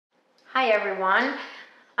Hi everyone.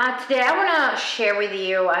 Today I want to share with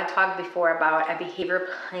you, I talked before about a behavior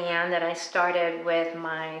plan that I started with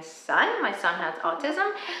my son. My son has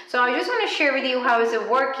autism. So I just want to share with you how is it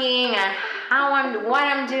working and what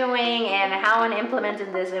I'm doing and how I'm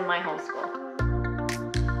implementing this in my homeschool.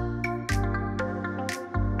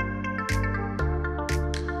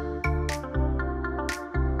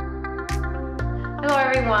 Hello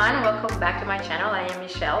everyone, welcome back to my channel. I am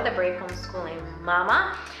Michelle, the Brave Homeschooling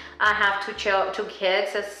Mama. I have two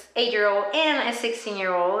kids, an 8-year-old and a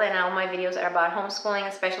 16-year-old, and all my videos are about homeschooling,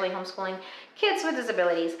 especially homeschooling kids with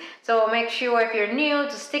disabilities. So make sure if you're new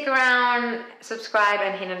to stick around, subscribe,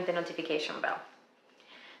 and hit the notification bell.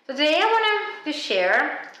 So today I want to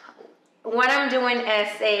share what I'm doing as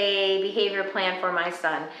a behavior plan for my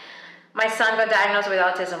son. My son got diagnosed with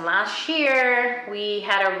autism last year. We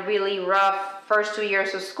had a really rough first 2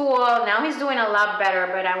 years of school. Now he's doing a lot better,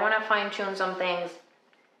 but I want to fine-tune some things.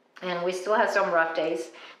 And we still have some rough days,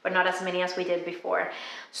 but not as many as we did before.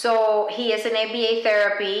 So he is in ABA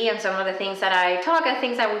therapy, and some of the things that I talk are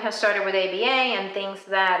things that we have started with ABA and things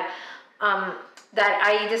that that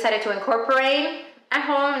I decided to incorporate at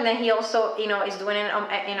home. And then he also, is doing it,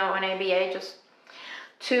 on ABA just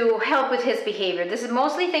to help with his behavior. This is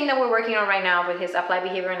mostly thing that we're working on right now with his applied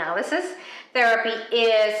behavior analysis therapy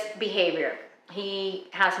is behavior. He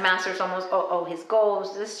has mastered almost all his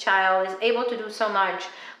goals. This child is able to do so much,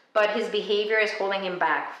 but his behavior is holding him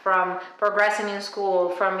back from progressing in school,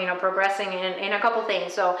 from progressing in a couple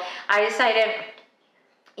things. So I decided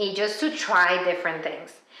just to try different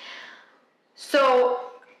things. So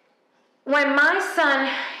when my son,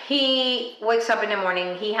 he wakes up in the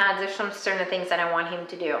morning, there's some certain things that I want him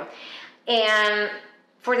to do. And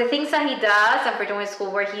for the things that he does and for doing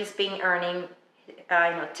schoolwork, he's been earning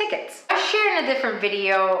tickets. I shared in a different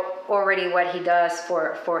video already what he does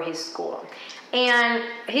for his school. And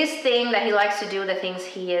his thing that he likes to do, the things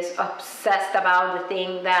he is obsessed about, the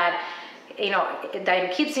thing that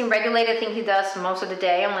that keeps him regulated, thing he does most of the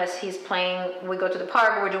day, unless he's playing, we go to the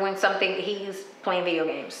park, we're doing something, he's playing video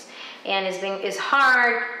games. And it's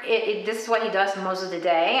hard, this is what he does most of the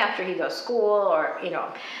day after he does school, or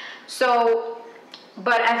so.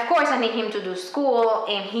 But of course I need him to do school,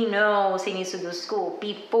 and he knows he needs to do school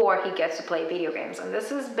before he gets to play video games. And this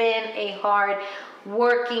has been a hard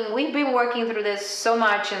we've been working through this so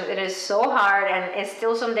much, and it is so hard, and it's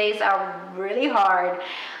still some days are really hard,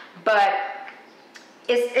 but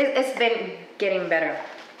it's been getting better.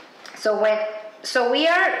 So we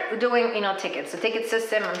are doing tickets, the ticket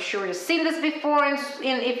system. I'm sure you've seen this before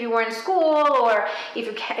if you were in school, or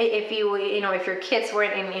if your kids were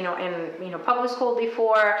in public school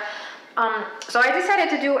before. So I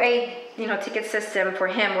decided to do a ticket system for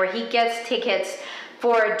him where he gets tickets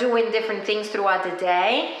for doing different things throughout the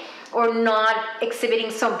day, or not exhibiting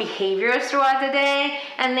some behaviors throughout the day,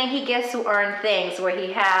 and then he gets to earn things where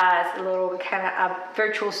he has a little kind of a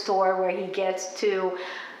virtual store where he gets to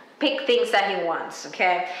pick things that he wants,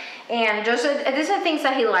 okay? And just these are things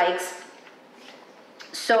that he likes.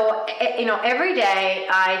 So every day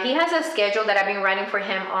he has a schedule that I've been writing for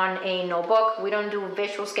him on a notebook. We don't do a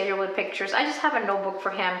visual schedule with pictures. I just have a notebook for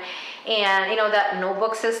him, and that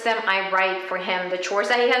notebook system, I write for him the chores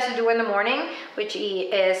that he has to do in the morning, which he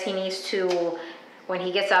needs to, when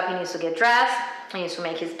he gets up, he needs to get dressed, he needs to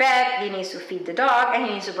make his bed, he needs to feed the dog, and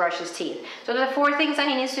he needs to brush his teeth. So the 4 things that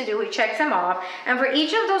he needs to do, he checks them off, and for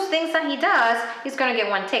each of those things that he does, he's going to get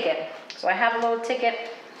 1 ticket. So I have a little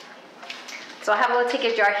ticket. So I have a little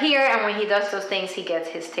ticket jar here, and when he does those things, he gets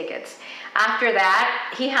his tickets. After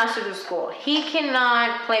that, he has to do school. He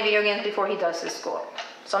cannot play video games before he does his school.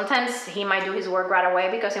 Sometimes he might do his work right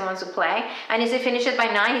away because he wants to play, and if he finishes by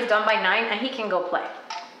 9, he's done by 9, and he can go play.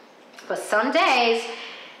 But some days,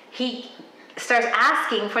 he starts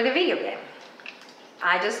asking for the video game.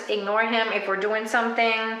 I just ignore him if we're doing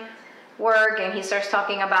something, work, and he starts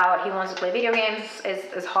talking about he wants to play video games.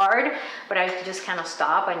 It's hard, but I just kind of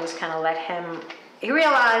stop and just kind of let him. He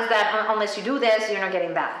realized that unless you do this, you're not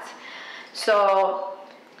getting that. So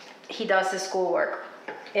he does his schoolwork,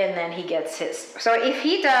 and then he gets his. So if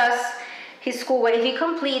he does his schoolwork, if he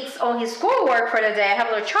completes all his schoolwork for the day, I have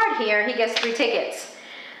a little chart here, he gets 3 tickets.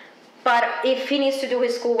 But if he needs to do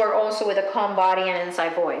his schoolwork also with a calm body and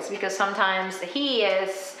inside voice, because sometimes he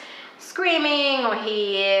is screaming, or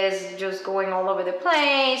he is just going all over the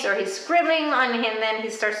place, or he's scribbling on him, then he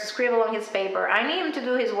starts to scribble on his paper. I need him to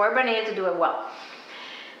do his work, but I need to do it well.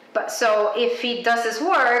 But so if he does his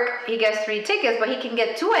work, he gets 3 tickets, but he can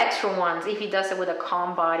get 2 extra ones if he does it with a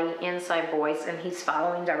calm body, inside voice, and he's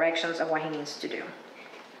following directions of what he needs to do.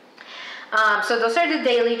 So those are the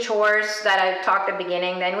daily chores that I talked at the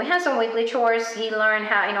beginning. Then we have some weekly chores. He learned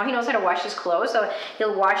how, he knows how to wash his clothes. So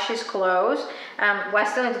he'll wash his clothes. We're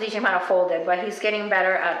still need to teach him how to fold it, but he's getting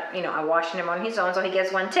better at, at washing them on his own. So he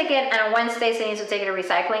gets one ticket, and on Wednesdays he needs to take the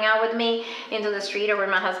recycling out with me into the street or with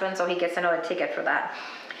my husband, so he gets another ticket for that.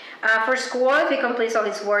 For school, if he completes all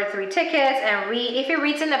his work, 3 tickets, and if he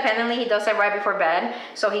reads independently, he does it right before bed,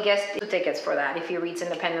 so he gets 2 tickets for that if he reads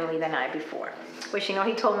independently the night before. Which,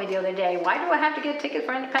 he told me the other day, why do I have to get tickets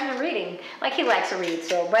for independent reading? Like, he likes to read,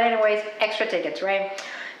 so, but anyways, extra tickets, right?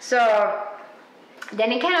 So,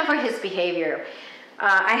 then again, for his behavior,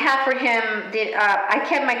 I have for him, I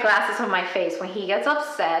kept my glasses on my face. When he gets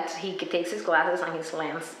upset, he takes his glasses and he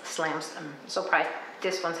slams them. Surprised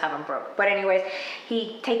this one's haven't broke. But anyways,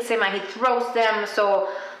 he takes them and he throws them. So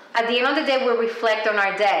at the end of the day, we reflect on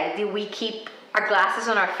our day. Did we keep our glasses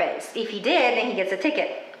on our face? If he did, then he gets a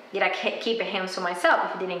ticket. Did I keep a hands to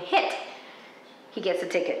myself? If he didn't hit, he gets a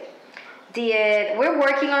ticket. We're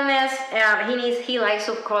working on this. He likes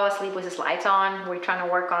to fall asleep with his lights on. We're trying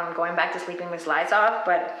to work on going back to sleeping with his lights off.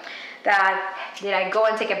 But did I go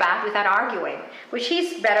and take a bath without arguing? Which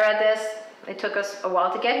he's better at this. It took us a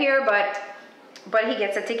while to get here, but he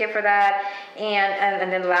gets a ticket for that.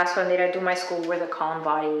 And then the last one, did I do my school with a calm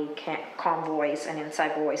body, calm voice, and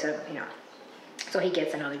inside voice, so he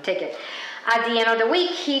gets another ticket. At the end of the week,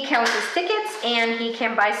 he counts his tickets and he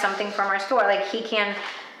can buy something from our store. Like, he can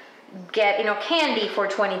get candy for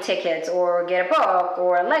 20 tickets, or get a book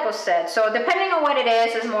or a Lego set. So depending on what it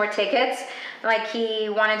is, it's more tickets. Like, he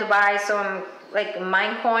wanted to buy some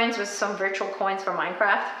mine coins with some virtual coins for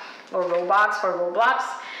Minecraft, or Roblox for Roblox.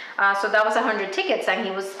 So that was 100 tickets, and he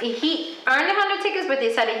earned 100 tickets, but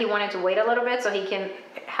decided he wanted to wait a little bit so he can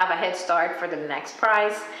have a head start for the next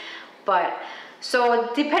prize. But so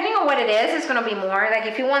depending on what it is, it's going to be more. Like,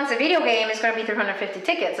 if he wants a video game, it's going to be 350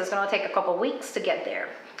 tickets. It's going to take a couple weeks to get there.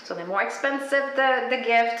 So the more expensive the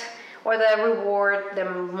gift or the reward, the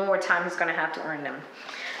more time he's going to have to earn them.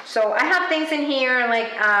 So I have things in here,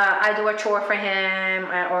 like I do a chore for him,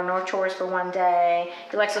 or no chores for one day.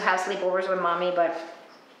 He likes to have sleepovers with mommy, but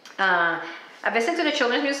I visited to the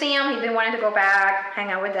Children's Museum. He's been wanting to go back, hang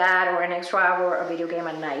out with dad, or an extra hour or a video game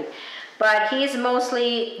at night. But he's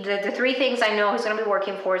mostly, the 3 things I know he's going to be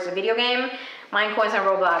working for is the video game, Mine Coins, and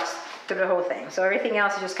Roblox through the whole thing. So everything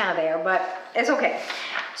else is just kind of there, but it's okay.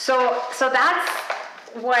 So that's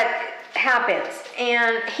what happens.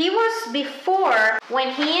 And he was before,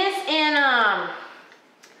 when he is in,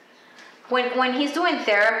 when he's doing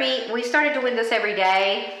therapy, we started doing this every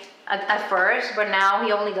day at first, but now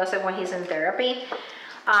he only does it when he's in therapy.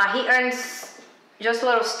 He earns just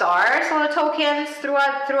little stars, little tokens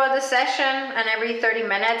throughout the session, and every 30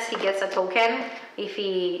 minutes he gets a token. If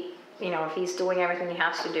if he's doing everything he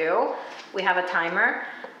has to do, we have a timer.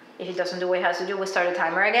 If he doesn't do what he has to do, we start a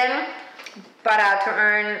timer again. But to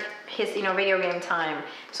earn his video game time,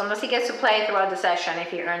 sometimes he gets to play throughout the session if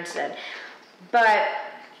he earns it. But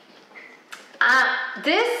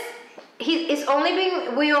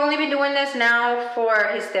we've only been doing this now for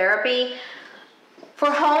his therapy.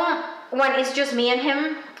 For home, when it's just me and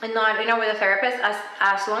him, and not with a therapist,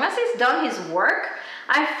 as long as he's done his work,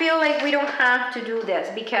 I feel like we don't have to do this,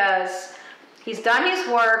 because he's done his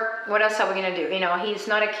work. What else are we gonna do? He's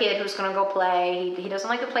not a kid who's gonna go play. He doesn't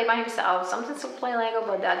like to play by himself. Sometimes he'll play Lego,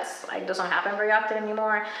 but that's doesn't happen very often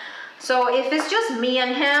anymore. So if it's just me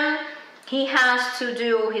and him, he has to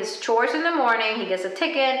do his chores in the morning. He gets a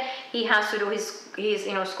ticket. He has to do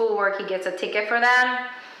his schoolwork. He gets a ticket for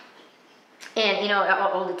that. And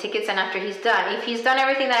all the tickets. And after he's done, if he's done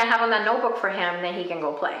everything that I have on that notebook for him, then he can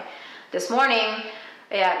go play. This morning,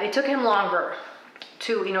 it took him longer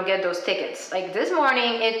to get those tickets. Like this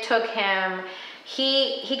morning, it took him.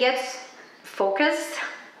 He gets focused,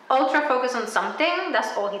 ultra focused on something.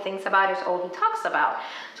 That's all he thinks about. Is all he talks about.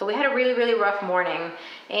 So we had a really, really rough morning,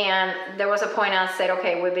 and there was a point I said,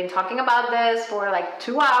 okay, we've been talking about this for like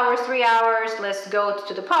 2 hours, 3 hours. Let's go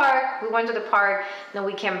to the park. We went to the park, then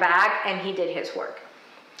we came back, and he did his work.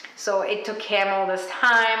 So it took him all this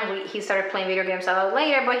time. He started playing video games a little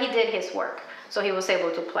later, but he did his work. So he was able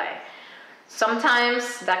to play.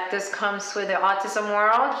 Sometimes this comes with the autism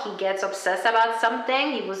world. He gets obsessed about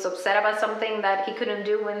something. He was upset about something that he couldn't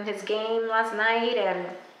do in his game last night, and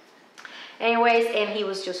he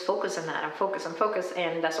was just focused on that, and focus,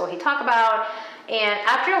 and that's all he talked about. And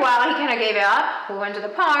after a while, he kind of gave it up. We went to the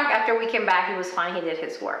park. After we came back, he was fine. He did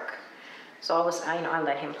his work. So I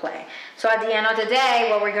let him play. So at the end of the day,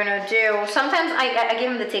 what we're gonna do? Sometimes I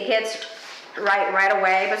give him the tickets right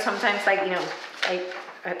away, but sometimes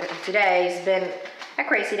today has been a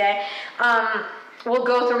crazy day. we'll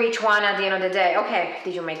go through each one at the end of the day. Okay,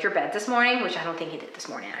 did you make your bed this morning? Which I don't think he did this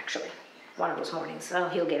morning, actually. One of those mornings. So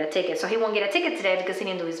he'll get a ticket. So he won't get a ticket today because he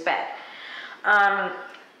didn't do his bed.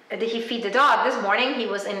 Did he feed the dog? This morning he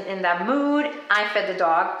was in that mood. I fed the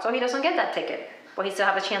dog, so he doesn't get that ticket. But he still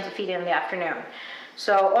have a chance to feed it in the afternoon.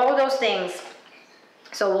 So all those things.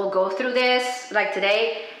 So we'll go through this. Like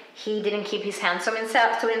today, he didn't keep his hands to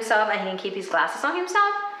himself, and he didn't keep his glasses on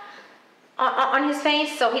himself, on his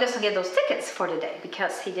face. So he doesn't get those tickets for the day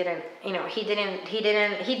because he didn't, he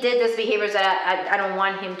did this behaviors that I don't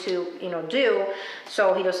want him to, do.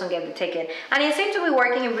 So he doesn't get the ticket. And he seems to be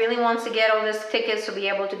working. He really wants to get all these tickets to be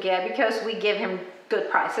able to get, because we give him good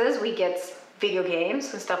prices. We get video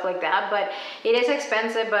games and stuff like that, but it is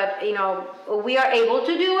expensive, but we are able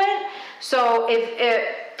to do it. So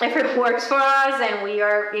if it works for us and we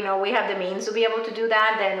are, we have the means to be able to do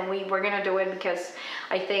that, then we're gonna do it, because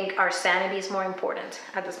I think our sanity is more important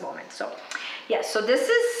at this moment. So yes, so this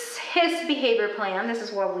is his behavior plan. This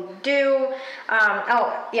is what we do.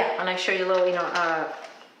 Oh yeah, and I show you a little,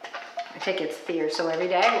 tickets here. So every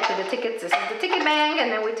day we put the tickets, this is the ticket bank,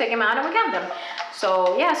 and then we take them out and we count them.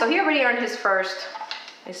 So yeah, so he already earned his first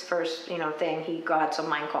thing. He got some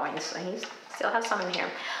mine coins, and he still has some in here.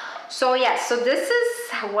 So yeah, so this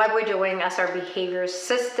is what we're doing as our behavior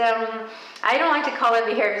system. I don't like to call it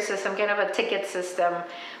behavior system, kind of a ticket system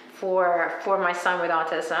for my son with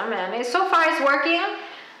autism. And so far it's working.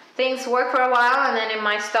 Things work for a while and then it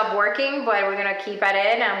might stop working, but we're gonna keep at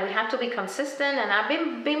it, and we have to be consistent. And I've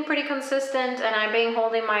been pretty consistent, and I've been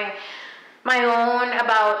holding my own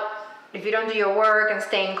about, if you don't do your work and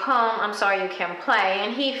staying calm, I'm sorry, you can't play.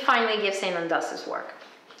 And he finally gives in and does his work.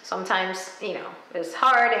 Sometimes, it's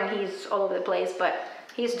hard and he's all over the place, but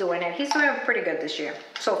he's doing it. He's doing pretty good this year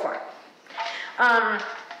so far.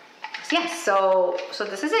 Yes, so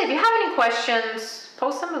this is it. If you have any questions,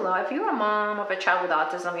 post them below. If you're a mom of a child with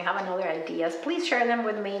autism, you have another ideas, please share them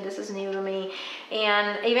with me. This is new to me.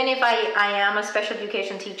 And even if I am a special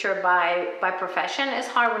education teacher by profession, it's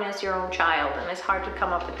hard when it's your own child, and it's hard to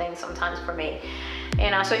come up with things sometimes for me.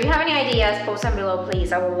 And so if you have any ideas, post them below,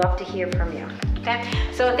 please. I would love to hear from you. Okay,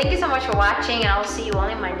 so thank you so much for watching, and I'll see you all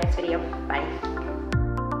in my next video. Bye.